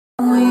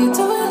When you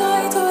do it,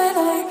 I do it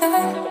like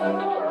that.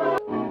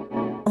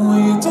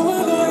 When you do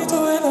it, I do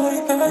it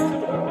like that.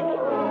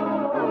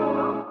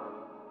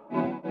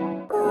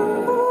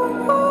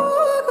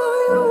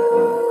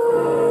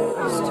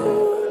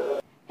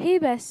 Hey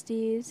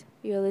besties,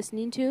 you're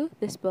listening to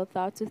the Spill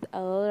Thoughts with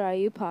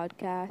LLRU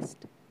podcast.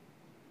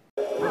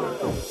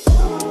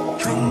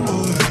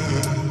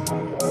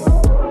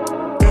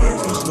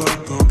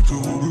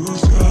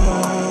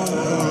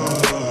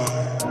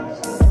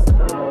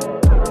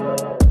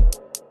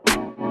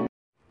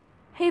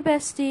 Hey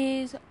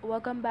besties,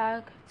 welcome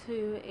back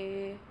to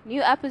a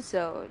new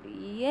episode.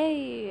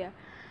 Yay!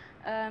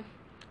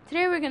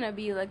 Today we're gonna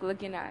be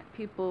looking at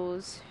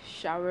people's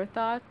shower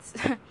thoughts.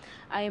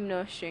 I am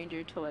no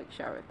stranger to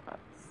shower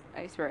thoughts.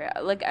 I swear,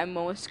 I'm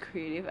most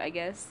creative, I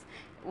guess,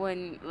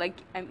 when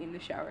I'm in the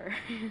shower.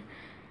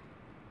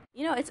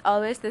 It's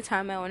always the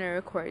time I want to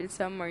record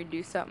something or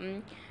do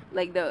something,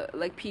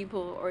 the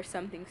people or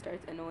something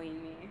starts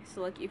annoying me.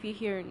 So if you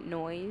hear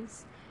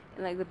noise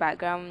in the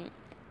background,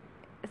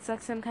 it's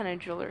some kind of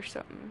drill or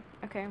something.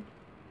 Okay.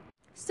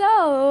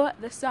 So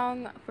the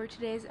song for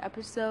today's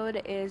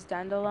episode is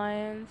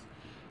 "Dandelions"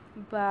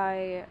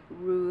 by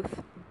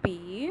Ruth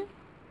B.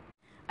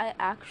 I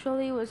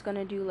actually was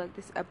gonna do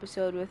this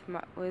episode with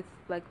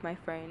my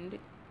friend,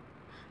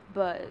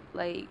 but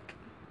I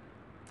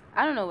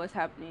don't know what's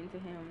happening to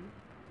him.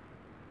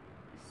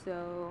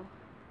 So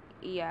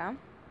yeah.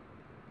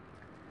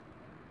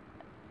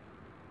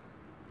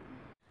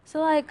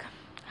 So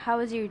how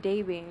was your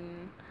day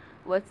been?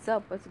 What's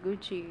up? What's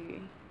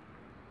Gucci?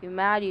 You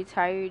mad? You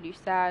tired? You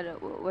sad?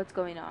 What's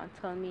going on?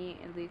 Tell me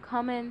in the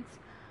comments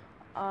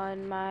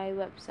on my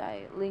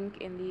website. Link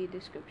in the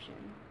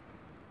description.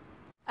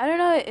 I don't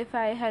know if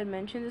I had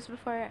mentioned this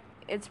before.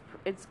 It's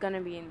gonna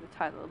be in the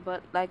title,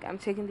 but I'm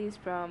taking these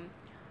from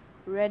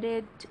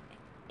Reddit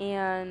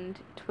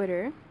and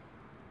Twitter.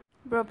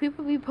 Bro,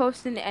 people be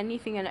posting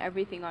anything and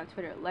everything on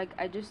Twitter.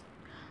 I just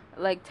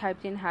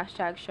typed in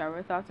hashtag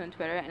shower thoughts on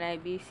Twitter and I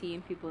be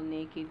seeing people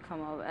naked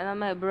come up and I'm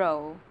like,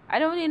 bro, I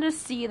don't need to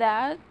see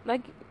that.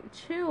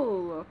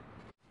 Chill.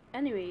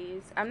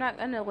 Anyways, I'm not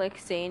gonna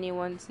say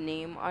anyone's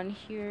name on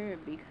here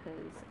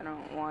because I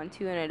don't want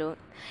to,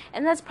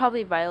 and that's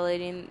probably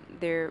violating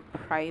their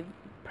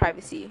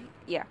privacy.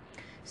 Yeah.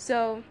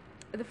 So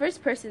the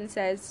first person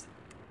says,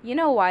 "You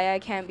know why I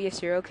can't be a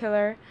serial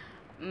killer?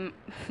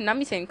 Not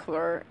me saying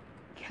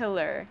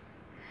killer.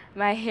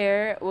 My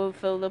hair will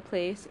fill the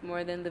place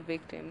more than the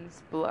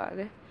victim's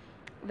blood."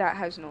 That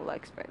has no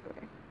likes, by the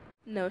way.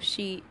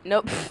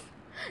 Nope.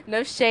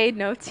 No shade,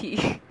 no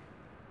tea.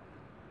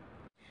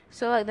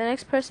 So the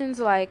next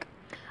person's I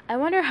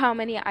wonder how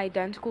many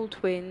identical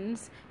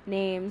twins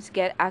names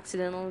get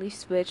accidentally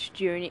switched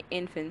during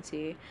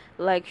infancy.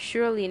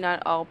 Surely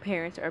not all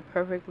parents are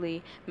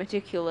perfectly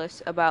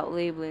meticulous about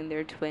labeling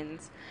their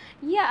twins.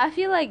 Yeah, I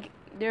feel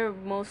they're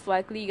most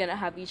likely gonna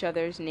have each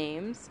other's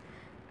names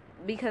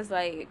because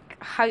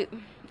how,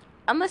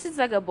 unless it's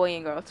a boy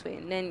and girl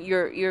twin, then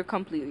you're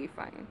completely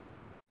fine.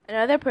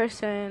 Another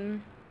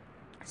person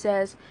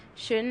says,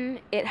 shouldn't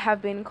it have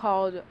been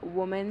called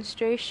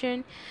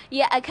womanstration?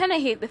 Yeah, I kind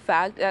of hate the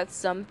fact that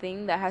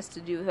something that has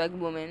to do with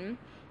women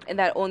and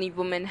that only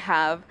women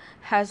has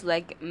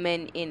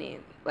men in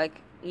it.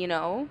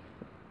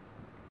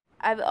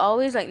 I've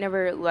always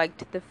never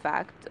liked the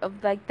fact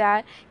of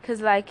that,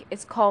 because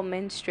it's called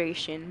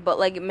menstruation, but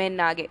men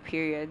not get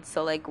periods,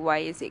 so why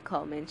is it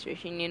called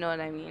menstruation? You know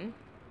what I mean?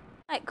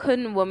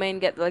 Couldn't women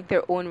get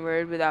their own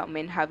word without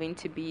men having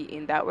to be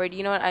in that word?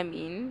 You know what I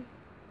mean?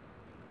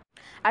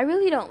 I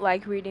really don't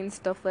like reading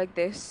stuff like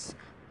this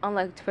on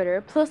Twitter.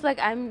 Plus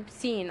I'm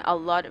seeing a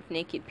lot of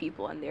naked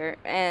people on there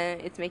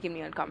and it's making me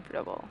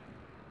uncomfortable.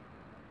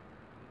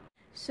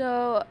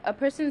 So a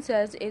person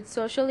says it's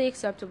socially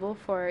acceptable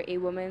for a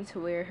woman to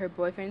wear her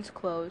boyfriend's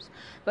clothes,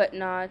 but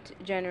not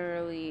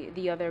generally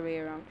the other way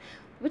around.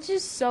 Which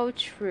is so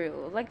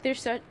true.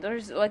 There's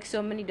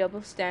so many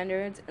double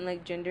standards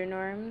and gender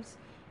norms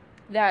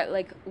that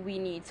we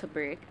need to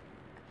break.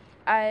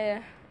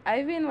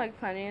 I've been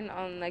planning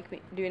on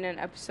doing an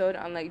episode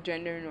on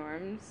gender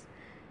norms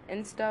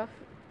and stuff,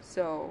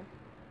 so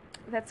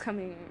that's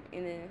coming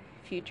in the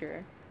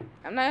future.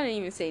 I'm not gonna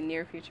even say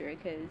near future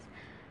because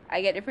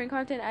I get different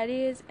content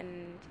ideas,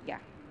 and yeah.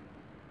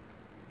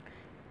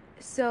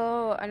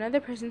 So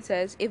another person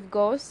says, if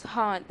ghosts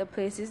haunt the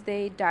places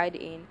they died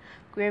in,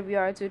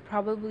 graveyards would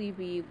probably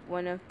be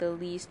one of the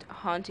least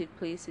haunted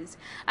places.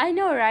 I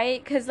know,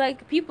 right? Because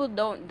people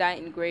don't die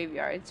in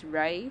graveyards,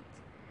 right?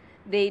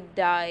 They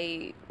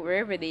die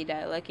wherever they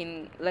die,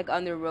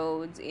 on the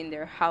roads, in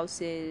their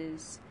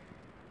houses,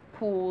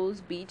 pools,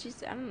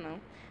 beaches, I don't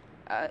know.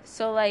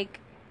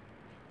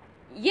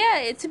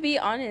 Yeah, to be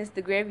honest,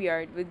 the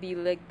graveyard would be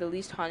the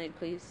least haunted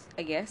place,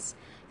 I guess,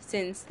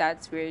 since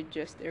that's where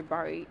just their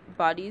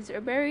bodies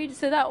are buried.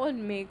 So that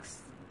one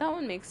makes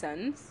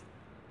sense.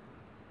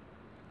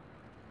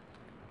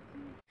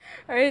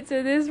 Alright,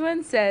 so this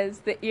one says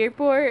the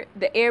airport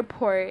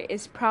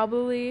is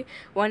probably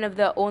one of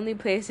the only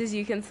places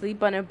you can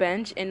sleep on a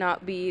bench and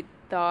not be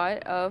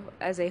thought of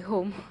as a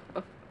home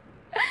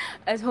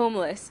as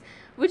homeless,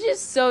 which is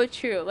so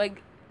true.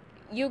 Like,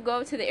 you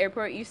go to the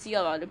airport, you see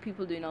a lot of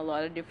people doing a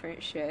lot of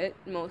different shit,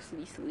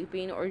 mostly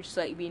sleeping or just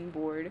like being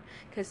bored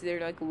because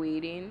they're like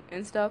waiting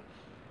and stuff.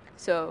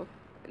 So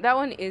that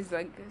one is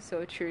like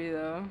so true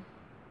though.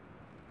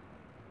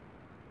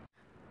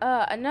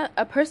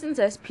 A person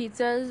says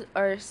pizzas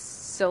are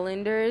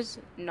cylinders,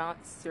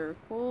 not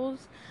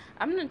circles.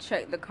 I'm gonna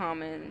check the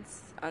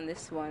comments on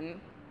this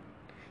one.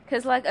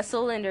 Because, like, a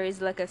cylinder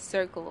is like a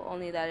circle,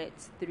 only that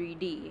it's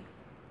 3D.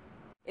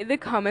 In the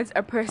comments,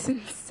 a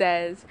person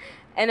says,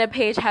 and a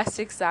page has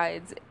 6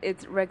 sides,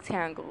 it's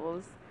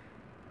rectangles.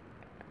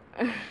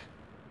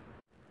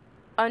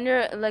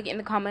 Under, like, in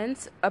the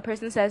comments, a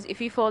person says,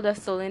 if you fold a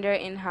cylinder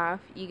in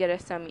half, you get a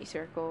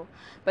semicircle.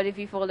 But if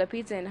you fold a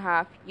pizza in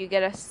half, you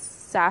get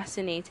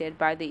assassinated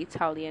by the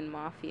Italian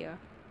mafia.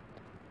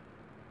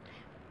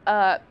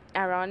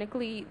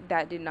 Ironically,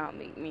 that did not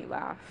make me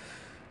laugh.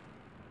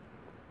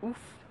 Oof.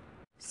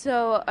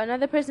 So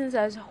another person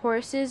says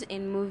horses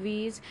in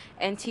movies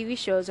and TV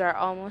shows are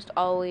almost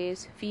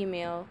always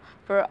female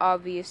for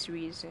obvious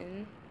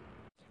reason.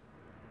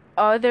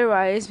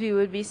 Otherwise, we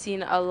would be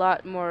seeing a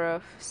lot more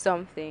of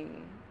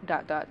something. ...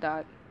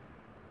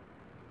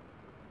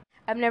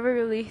 I've never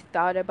really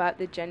thought about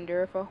the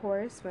gender of a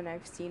horse when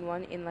I've seen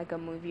one in like a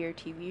movie or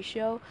TV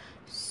show.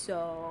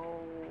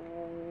 So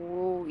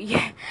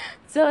yeah.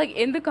 So like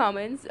in the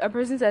comments, a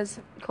person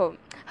says, quote,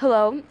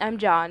 "Hello, I'm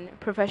John,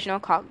 professional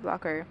cock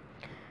blocker."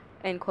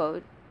 End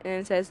quote.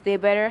 And it says they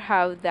better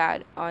have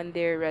that on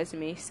their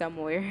resume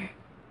somewhere.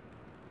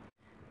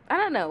 I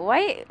don't know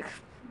why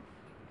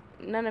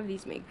none of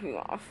these make me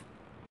laugh.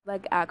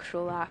 Like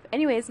actual laugh.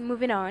 Anyways,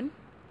 moving on.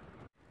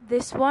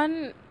 This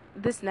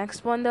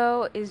next one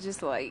though is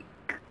just like,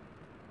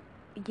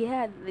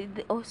 yeah,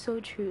 oh, so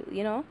true,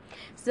 you know?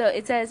 So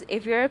it says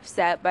if you're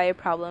upset by a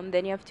problem,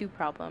 then you have two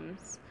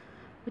problems.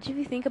 Which if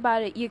you think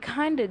about it, you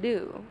kinda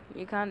do.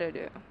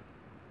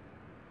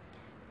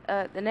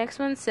 The next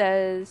one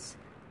says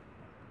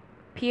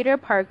Peter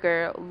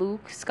Parker,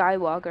 Luke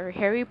Skywalker,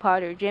 Harry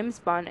Potter, James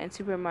Bond, and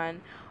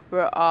Superman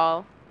were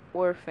all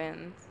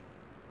orphans.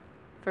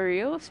 For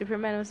real?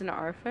 Superman was an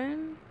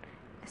orphan?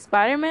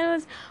 Spider-Man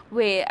was...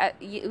 Wait,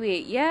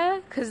 yeah?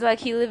 Because, like,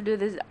 he lived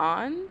with his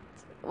aunt?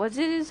 Was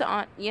it his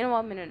aunt? You know what?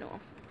 I'm gonna know.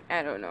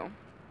 I don't know.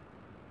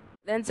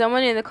 Then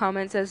someone in the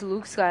comments says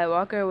Luke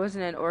Skywalker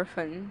wasn't an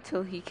orphan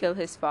till he killed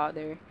his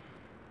father.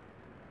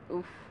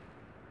 Oof.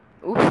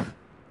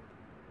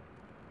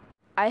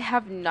 I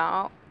have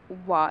not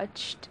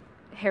watched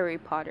Harry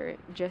Potter,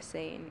 just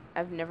saying.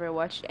 I've never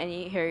watched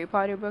any Harry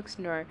Potter books,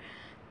 nor...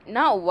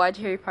 Not watch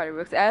Harry Potter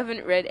books. I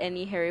haven't read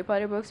any Harry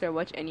Potter books or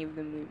watched any of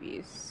the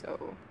movies,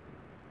 so...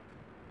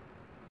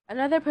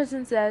 Another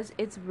person says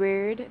it's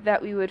weird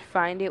that we would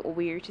find it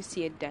weird to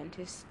see a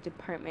dentist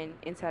department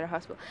inside a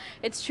hospital.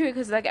 It's true,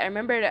 because, like, I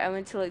remember that I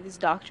went to, like, this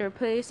doctor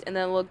place, and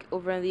then look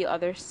over on the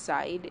other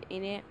side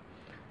in it.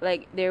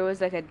 Like, there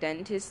was, like, a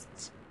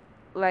dentist,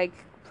 like,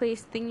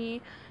 place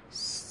thingy.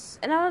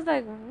 And I was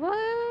like,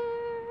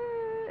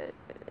 what?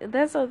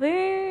 That's a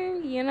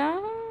thing, you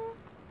know?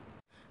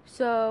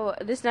 So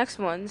this next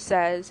one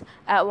says,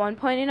 at one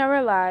point in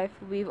our life,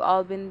 we've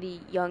all been the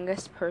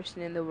youngest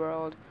person in the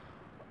world.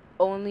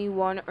 Only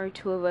one or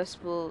two of us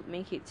will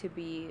make it to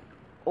be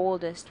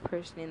oldest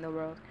person in the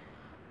world.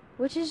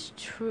 Which is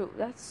true.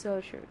 That's so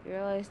true. You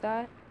realize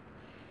that?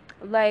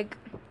 Like,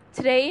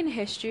 today in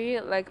history,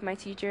 like, my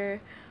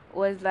teacher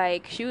was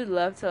like, she would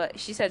love to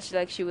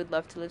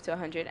live to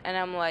 100. And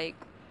I'm like,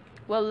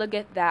 well, look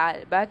at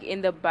that. Back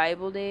in the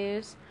Bible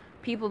days,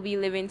 people be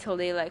living till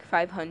they, like,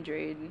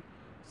 500.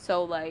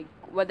 So, like,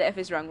 what the F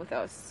is wrong with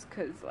us?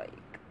 Because, like,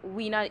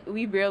 we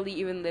barely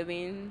even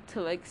living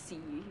to, like,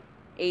 see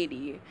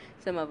 80,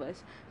 some of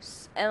us.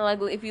 And,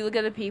 like, if you look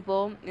at the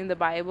people in the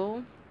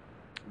Bible,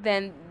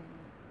 then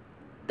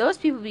those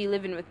people be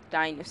living with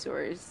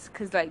dinosaurs.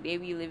 Because, like, they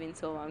be living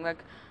so long.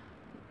 Like,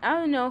 I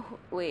don't know.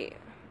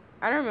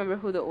 I don't remember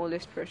who the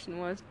oldest person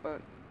was,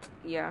 but,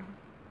 yeah.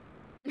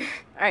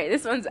 Alright,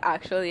 this one's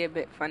actually a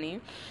bit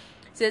funny.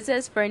 So it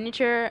says,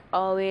 furniture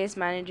always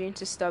managing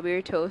to stub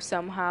your toe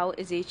somehow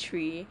is a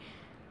tree's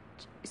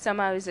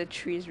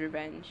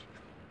revenge.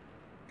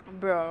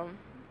 Bro.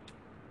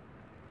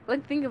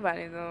 Like, think about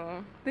it,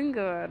 though. Think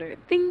about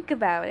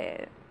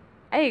it.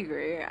 I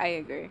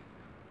agree.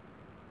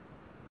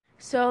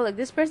 So, like,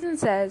 this person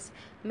says,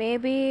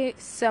 maybe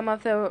some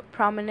of the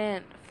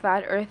prominent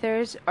flat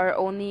earthers are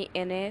only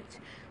in it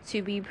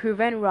to be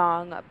proven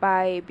wrong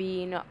by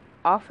being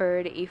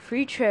offered a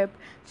free trip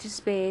to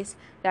space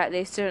that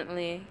they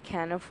certainly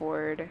can't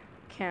afford.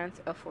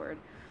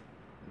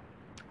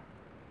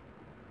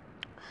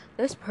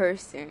 This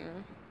person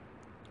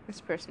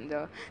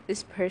though,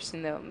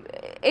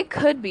 it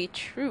could be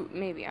true,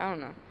 maybe, I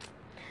don't know.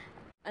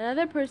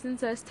 Another person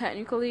says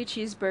technically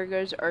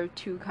cheeseburgers are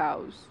 2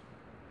 cows.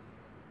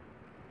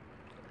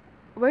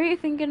 Were you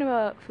thinking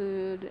about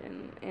food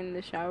in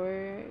the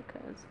shower?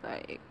 Because,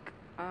 like,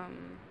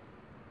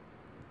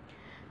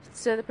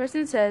 so the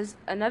person says,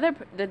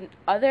 the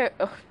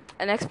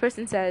next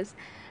person says,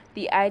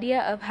 The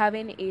idea of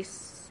having a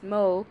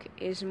smoke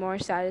is more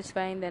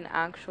satisfying than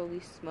actually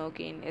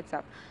smoking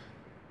itself.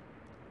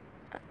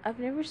 I've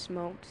never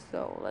smoked,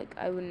 so like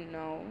I wouldn't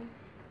know.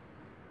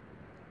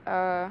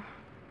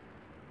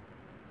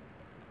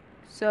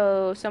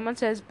 So someone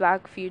says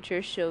black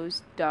future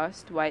shows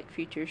dust, white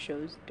future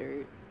shows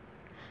dirt.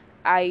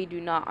 I do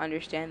not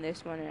understand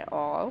this one at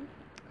all.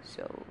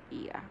 So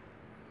yeah.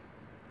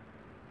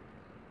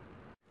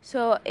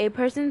 So a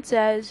person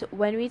says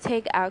when we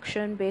take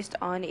action based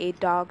on a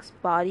dog's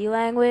body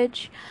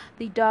language,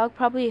 the dog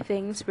probably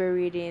thinks we're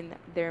reading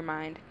their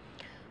mind.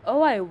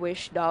 Oh, I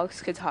wish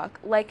dogs could talk.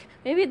 Like,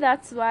 maybe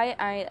that's why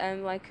I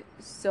am, like,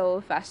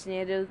 so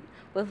fascinated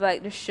with,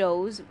 like, the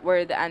shows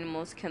where the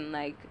animals can,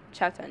 like,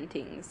 chat on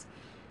things.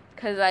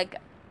 Because, like,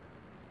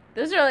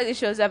 those are, like, the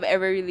shows I've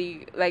ever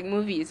really, like,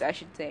 movies, I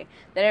should say,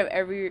 that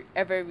I've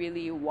ever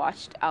really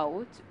watched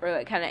out or,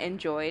 like, kind of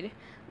enjoyed.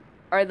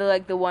 Are the,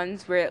 like, the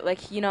ones where,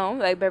 like, you know,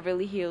 like,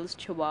 Beverly Hills,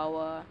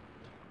 Chihuahua.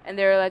 And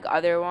there are, like,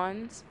 other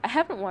ones. I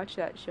haven't watched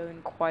that show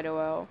in quite a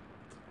while.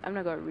 I'm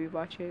not gonna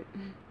rewatch it.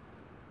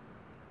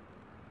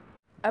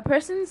 A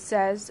person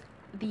says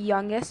the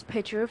youngest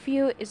picture of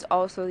you is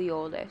also the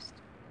oldest.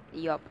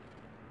 Yup.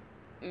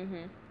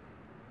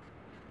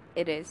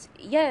 It is.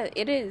 Yeah,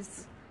 it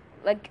is.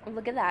 Like,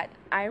 look at that.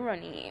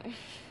 Irony.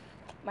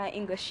 My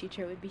English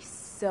teacher would be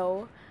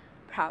so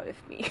proud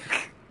of me.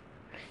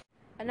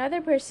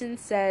 Another person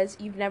says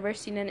you've never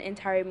seen an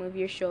entire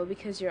movie or show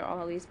because you're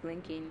always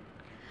blinking.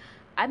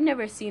 I've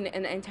never seen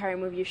an entire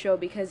movie or show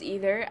because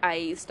either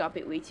I stop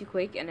it way too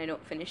quick and I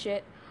don't finish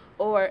it,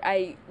 or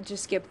I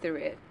just skip through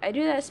it. I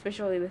do that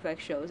especially with, like,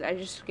 shows. I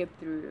just skip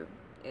through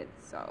it,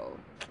 so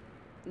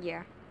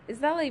yeah. Is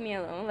that like me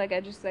alone? Like,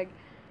 I just, like,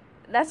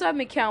 that's why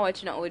I can't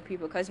watch not with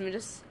people, because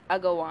I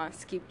go on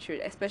skip through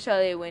it,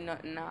 especially when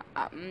not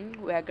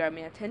where grab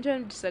me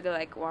attention, just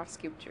like want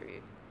skip through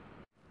it.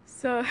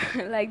 So,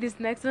 like, this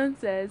next one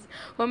says,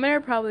 women are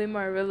probably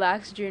more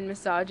relaxed during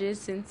massages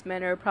since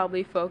men are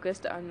probably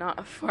focused on not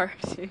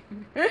farting.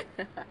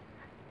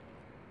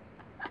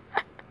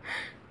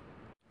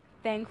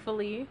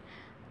 Thankfully,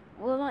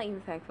 well, not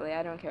even thankfully,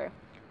 I don't care.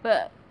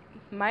 But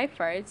my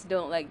farts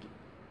don't, like,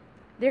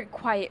 they're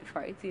quiet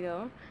farts, you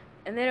know?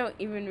 And they don't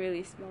even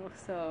really smell,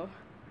 so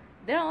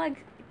they don't,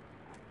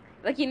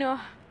 like, you know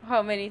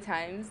how many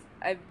times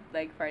I've,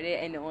 like,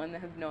 farted and no one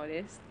have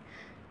noticed?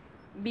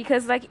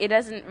 Because, like, it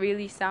doesn't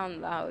really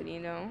sound loud, you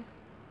know?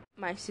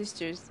 My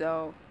sisters,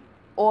 though,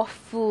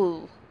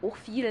 awful.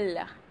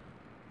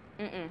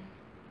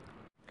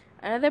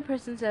 Another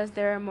person says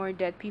there are more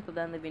dead people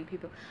than living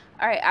people.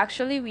 Alright,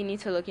 actually, we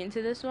need to look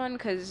into this one,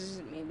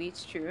 because maybe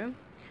it's true.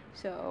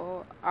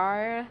 So,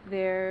 are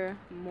there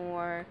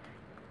more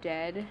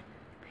dead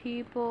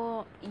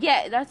people?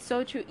 Yeah, that's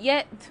so true.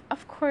 Yeah,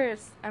 of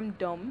course, I'm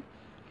dumb.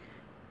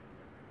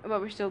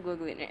 But we're still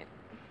Googling it.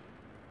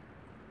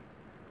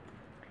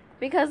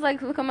 Because,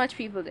 like, look how much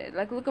people did.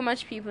 Like, look how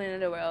much people in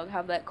the world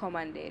have, like,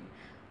 commanded.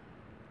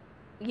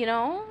 You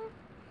know?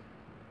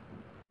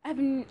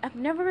 I've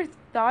never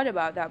thought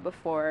about that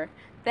before.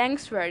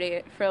 Thanks,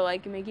 Reddit, for,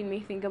 like, making me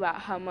think about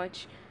how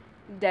much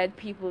dead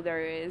people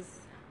there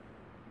is.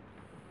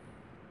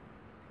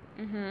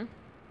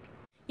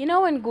 You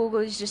know when Google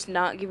is just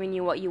not giving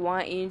you what you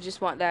want and you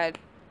just want that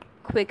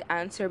quick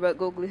answer, but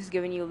Google is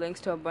giving you links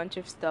to a bunch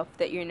of stuff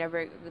that you're not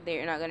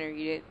gonna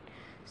read it.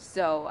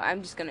 So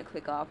I'm just gonna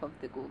click off of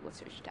the Google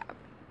search tab.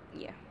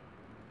 Yeah.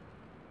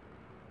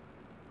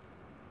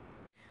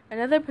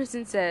 Another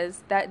person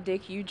says that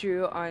dick you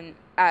drew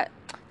at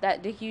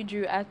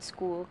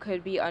school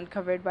could be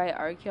uncovered by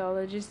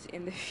archaeologists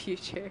in the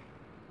future.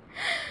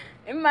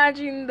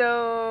 Imagine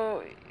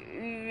though.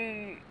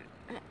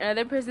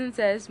 Another person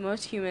says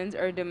most humans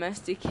are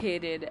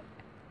domesticated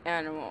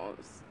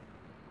animals.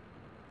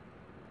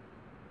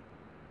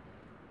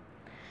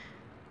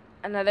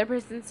 Another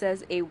person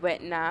says a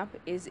wet nap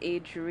is a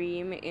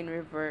dream in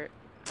reverse.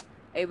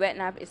 A wet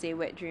nap is a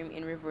wet dream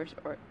in reverse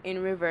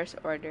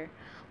order.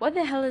 What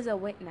the hell is a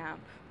wet nap?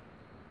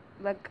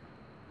 Like,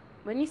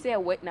 when you say a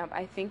wet nap,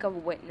 I think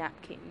of wet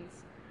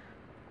napkins.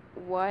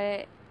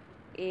 What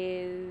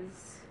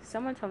is...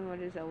 Someone tell me what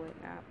is a wet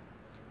nap.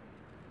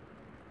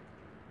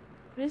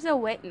 What is a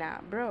wet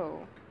nap,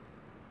 bro?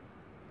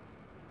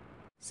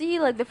 See,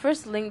 like, the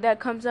first link that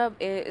comes up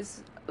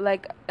is,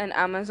 like, an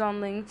Amazon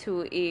link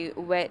to a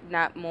wet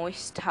nap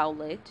moist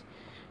towelette.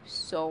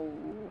 So,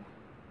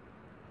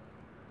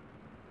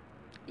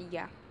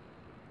 yeah.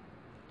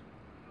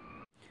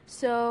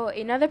 So,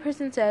 another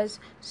person says,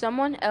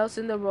 someone else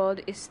in the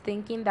world is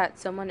thinking that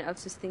someone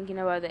else is thinking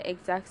about the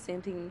exact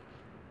same thing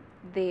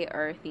they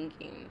are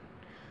thinking.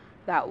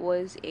 That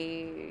was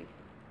a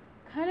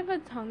kind of a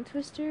tongue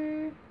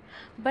twister,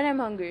 but I'm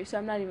hungry, so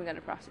I'm not even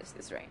gonna process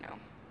this right now.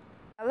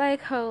 I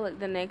like how, like,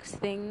 the next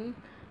thing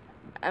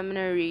I'm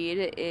gonna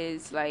read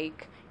is,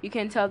 like, you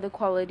can tell the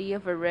quality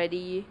of a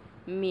ready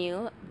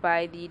meal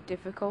by the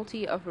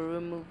difficulty of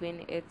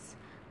removing its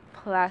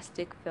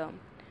plastic film.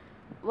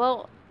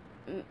 Well,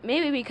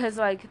 maybe because,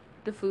 like,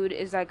 the food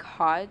is, like,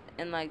 hot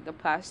and, like, the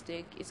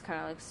plastic is kind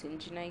of, like,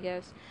 singeing, I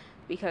guess.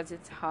 because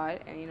it's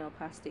hot and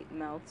plastic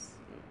melts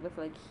with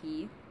like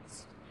heat.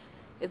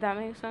 If that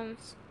makes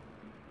sense.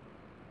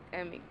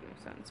 It makes no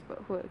sense, but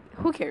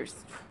who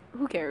cares?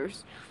 Who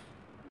cares?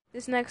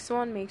 This next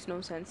one makes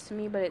no sense to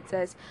me, but it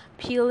says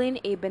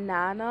peeling a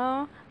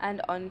banana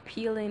and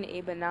unpeeling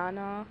a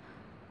banana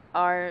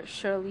are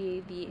surely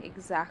the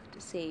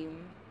exact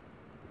same.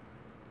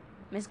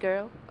 Miss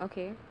Girl,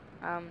 okay.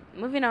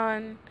 Moving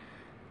on.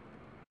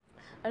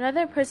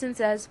 Another person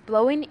says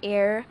blowing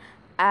air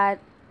at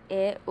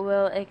it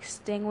will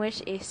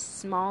extinguish a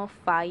small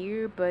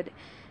fire, but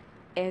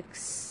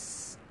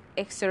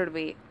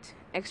exacerbate,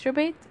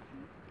 exacerbate.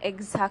 I'm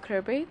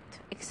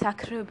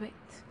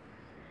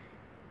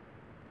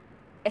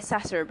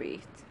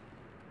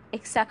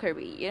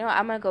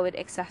gonna go with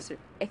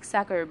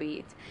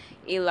exacerbate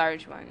a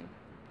large one,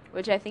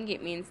 which I think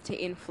it means to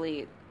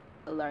inflate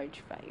a large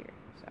fire.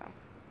 So,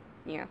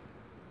 yeah.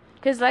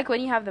 Because, like,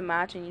 when you have the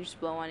match and you just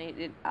blow on it,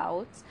 it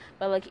outs.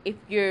 But, like, if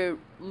your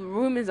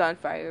room is on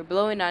fire,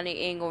 blowing on it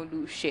ain't gonna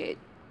do shit.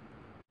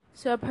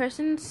 So, a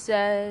person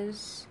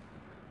says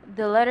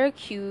the letter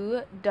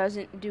Q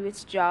doesn't do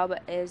its job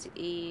as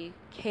a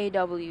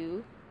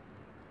KW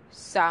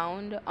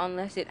sound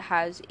unless it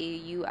has a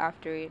U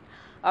after it.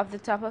 Off the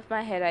top of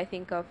my head, I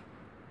think of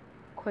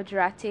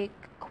quadratic,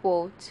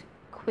 quote,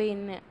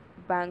 queen,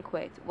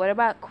 banquet. What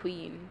about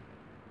queen?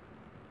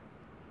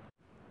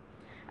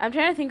 I'm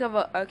trying to think of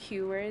a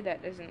Q word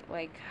that doesn't,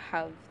 like,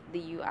 have the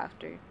U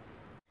after.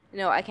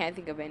 No, I can't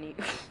think of any.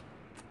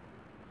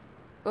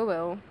 Oh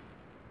well.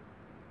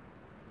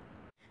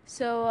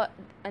 So,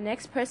 a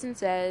next person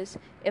says,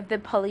 if the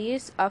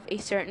police of a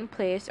certain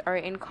place are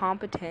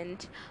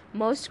incompetent,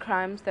 most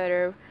crimes that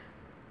are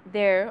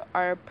there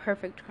are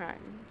perfect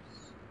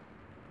crimes.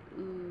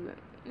 Ooh,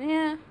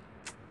 yeah.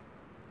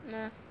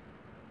 Nah.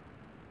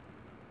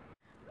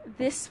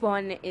 This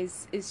one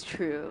is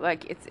true.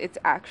 Like, it's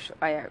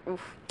actually,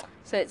 oof.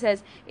 So it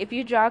says, if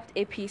you dropped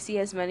a PC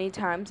as many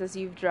times as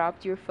you've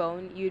dropped your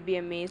phone, you'd be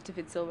amazed if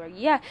it still works.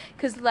 Yeah,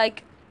 because,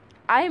 like,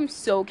 I am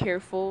so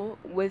careful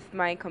with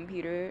my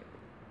computers,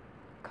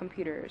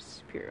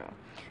 plural,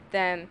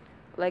 than,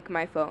 like,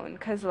 my phone.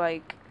 Because,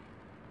 like,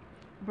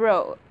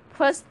 bro,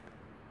 plus,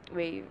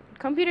 wait,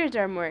 computers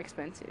are more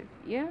expensive.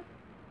 Yeah?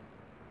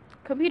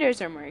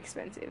 Computers are more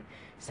expensive.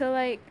 So,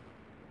 like,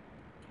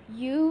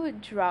 you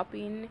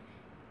dropping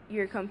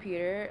your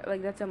computer,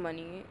 like, that's a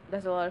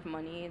lot of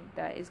money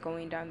that is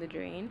going down the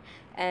drain,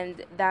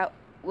 and that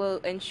will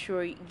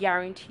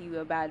guarantee you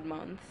a bad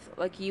month.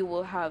 Like, you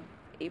will have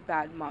a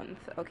bad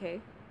month,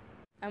 okay?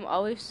 I'm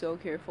always so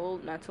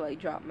careful not to, like,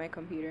 drop my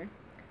computer.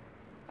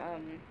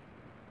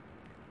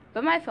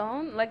 But my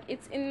phone, like,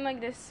 it's in,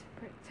 like, this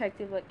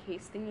protective, like,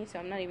 case thingy, so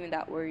I'm not even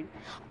that worried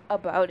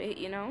about it,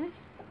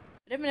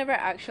 But I've never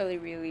actually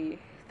really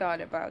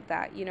thought about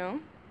that,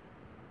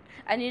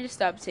 I need to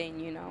stop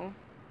saying,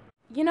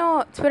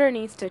 Twitter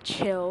needs to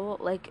chill.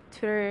 Like,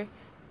 Twitter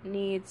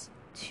needs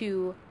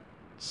to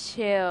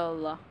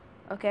chill,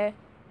 okay?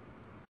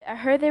 I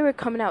heard they were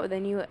coming out with a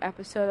new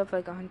episode of,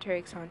 like, a Hunter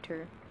x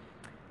Hunter.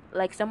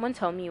 Like, someone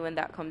tell me when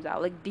that comes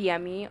out. Like,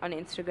 DM me on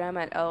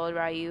Instagram at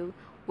LRyu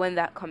when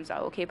that comes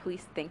out, okay?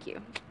 Please, thank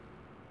you.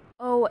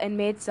 Oh, and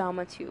Maid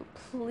Sama too.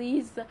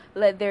 Please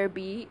let there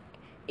be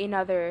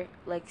another,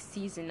 like,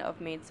 season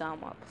of Maid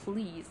Sama.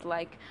 Please,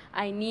 like,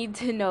 I need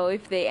to know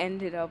if they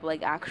ended up,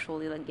 like,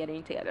 actually, like,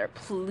 getting together.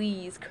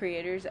 Please,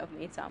 creators of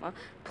Maid Sama,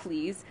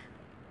 please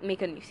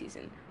make a new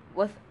season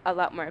with a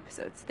lot more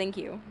episodes. Thank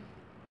you.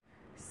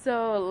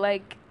 So,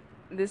 like,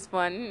 this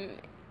one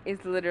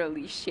is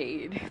literally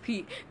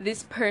shade.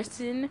 This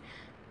person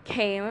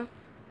came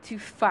to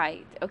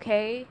fight,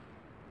 okay?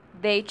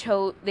 They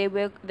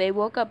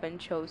woke up and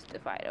chose to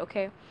fight,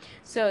 okay?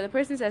 So the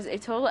person says a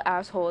total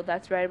asshole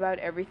that's right about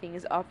everything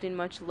is often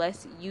much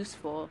less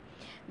useful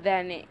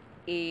than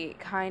a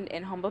kind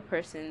and humble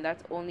person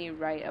that's only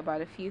right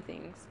about a few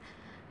things.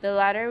 The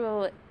latter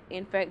will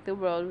infect the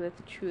world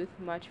with truth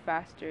much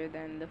faster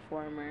than the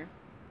former.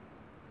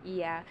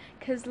 Yeah,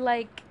 cuz,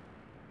 like,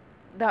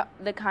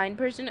 the kind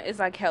person is,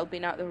 like,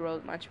 helping out the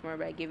world much more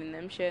by giving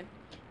them shit,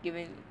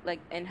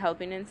 and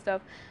helping and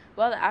stuff,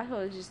 while the asshole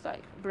is just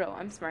like, bro,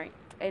 I'm smart,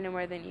 I know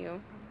more than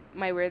you,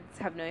 my words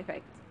have no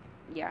effect.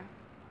 Yeah.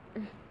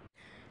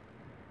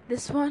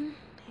 This one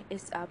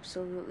is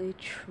absolutely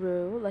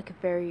true, like,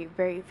 very,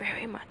 very,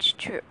 very much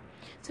true.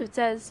 So it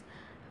says,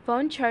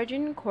 phone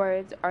charging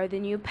cords are the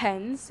new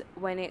pens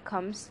when it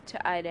comes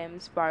to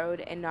items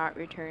borrowed and not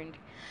returned.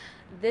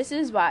 This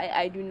is why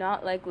I do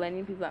not like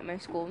lending people at my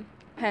school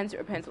pens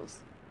or pencils.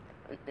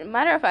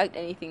 Matter of fact,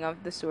 anything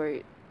of the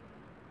sort.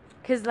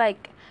 Because,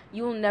 like,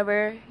 you'll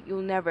never,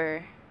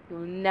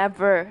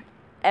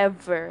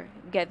 ever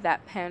get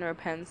that pen or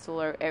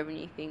pencil or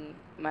anything,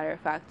 matter of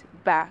fact,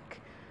 back.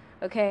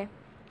 Okay?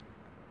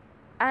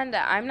 And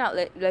I'm not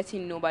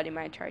lending nobody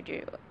my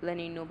charger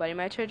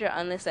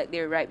unless, like,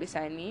 they're right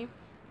beside me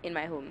in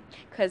my home.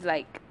 Because,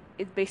 like,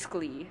 it's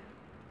basically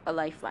a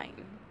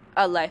lifeline.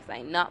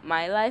 Not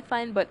my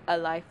lifeline, but a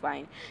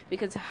lifeline.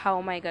 Because how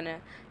am I gonna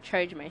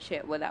charge my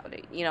shit without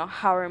it?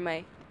 How are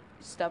my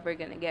stuff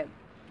gonna get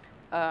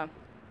uh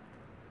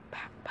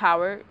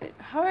power.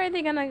 How are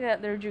they gonna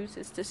get their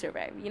juices to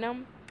survive, you know?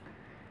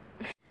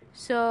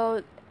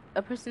 So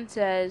a person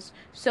says,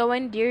 so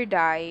when deer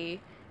die,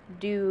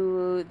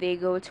 do they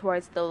go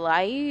towards the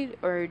light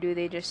or do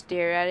they just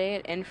stare at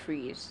it and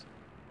freeze?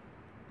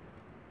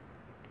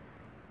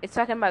 It's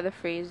talking about the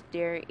phrase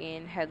deer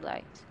in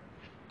headlights.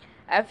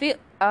 I feel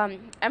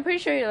I'm pretty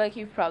sure like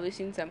you've probably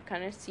seen some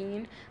kind of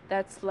scene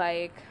that's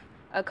like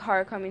a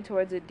car coming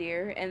towards a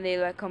deer and they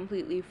like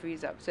completely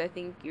freeze up. So I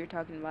think you're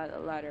talking about the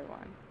latter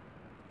one.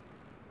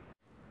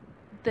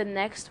 The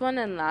next one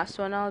and last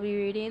one I'll be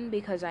reading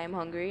because I'm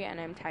hungry and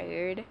I'm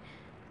tired.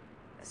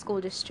 School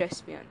just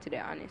stressed me out today,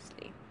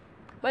 honestly.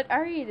 But I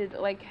already did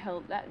like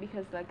help that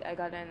because like I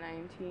got a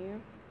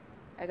 90.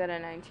 I got a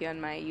 90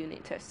 on my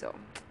unit test, so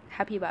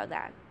happy about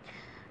that.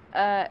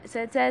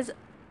 So it says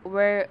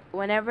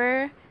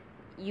whenever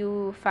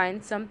you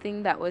find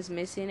something that was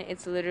missing,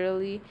 it's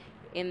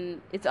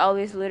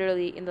always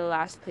literally in the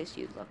last place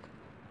you look.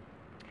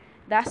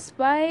 That's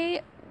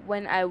why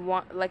when I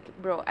want,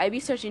 like, bro, I be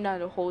searching down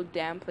the whole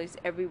damn place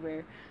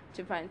everywhere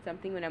to find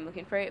something when I'm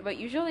looking for it. But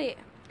usually,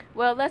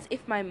 well, that's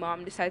if my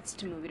mom decides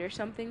to move it or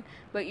something.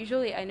 But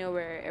usually I know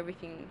where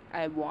everything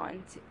I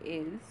want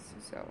is.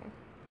 So,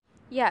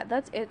 yeah,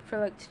 that's it for,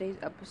 like, today's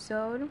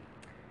episode.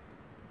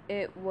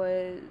 It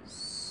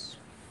was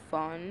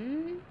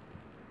fun.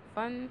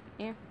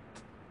 Yeah.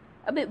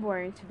 A bit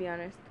boring, to be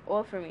honest.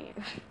 Well, for me.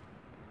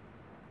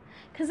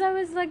 Because I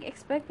was, like,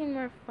 expecting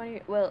more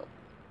funny. Well,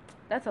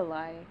 that's a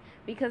lie.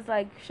 Because,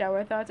 like,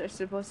 shower thoughts are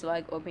supposed to,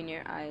 like, open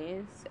your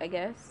eyes, I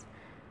guess.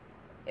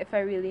 If I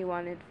really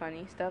wanted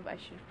funny stuff, I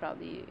should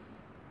probably...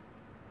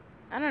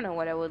 I don't know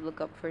what I would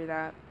look up for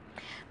that.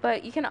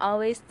 But you can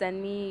always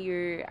send me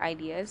your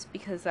ideas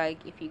because,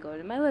 like, if you go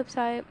to my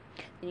website,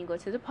 then you go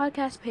to the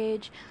podcast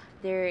page,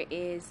 there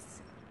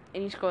is...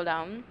 And you scroll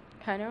down,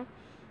 kind of.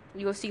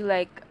 You'll see,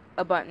 like,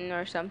 a button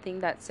or something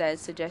that says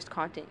suggest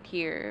content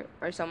here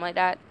or something like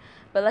that.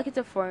 But, like, it's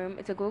a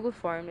Google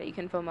form that you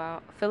can fill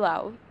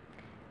out.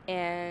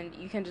 And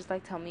you can just,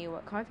 like, tell me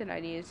what content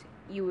ideas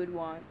you would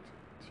want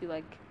to,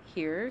 like,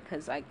 hear.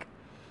 Because, like,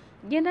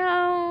 you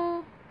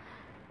know,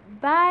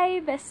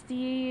 bye,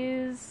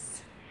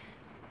 besties.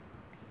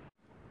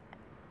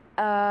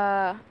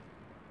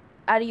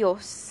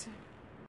 Adios.